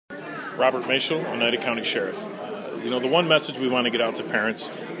Robert Maciol, Oneida County Sheriff. The one message we want to get out to parents,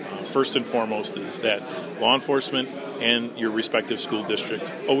 first and foremost, is that law enforcement and your respective school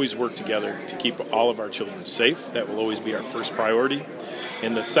district always work together to keep all of our children safe. That will always be our first priority.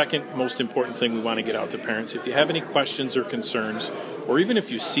 And the second most important thing we want to get out to parents, if you have any questions or concerns, or even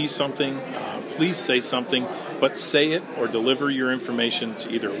if you see something, please say something, but say it or deliver your information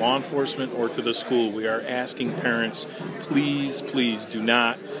to either law enforcement or to the school. We are asking parents, please do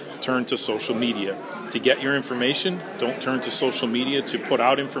not turn to social media to get your information. Don't turn to social media to put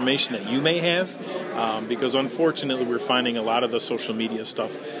out information that you may have, because unfortunately we're finding a lot of the social media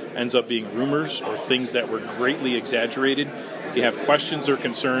stuff ends up being rumors or things that were greatly exaggerated. If you have questions or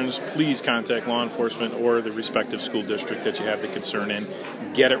concerns, please contact law enforcement or the respective school district that you have the concern in.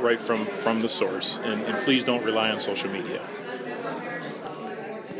 Get it right from the source, and please don't rely on social media.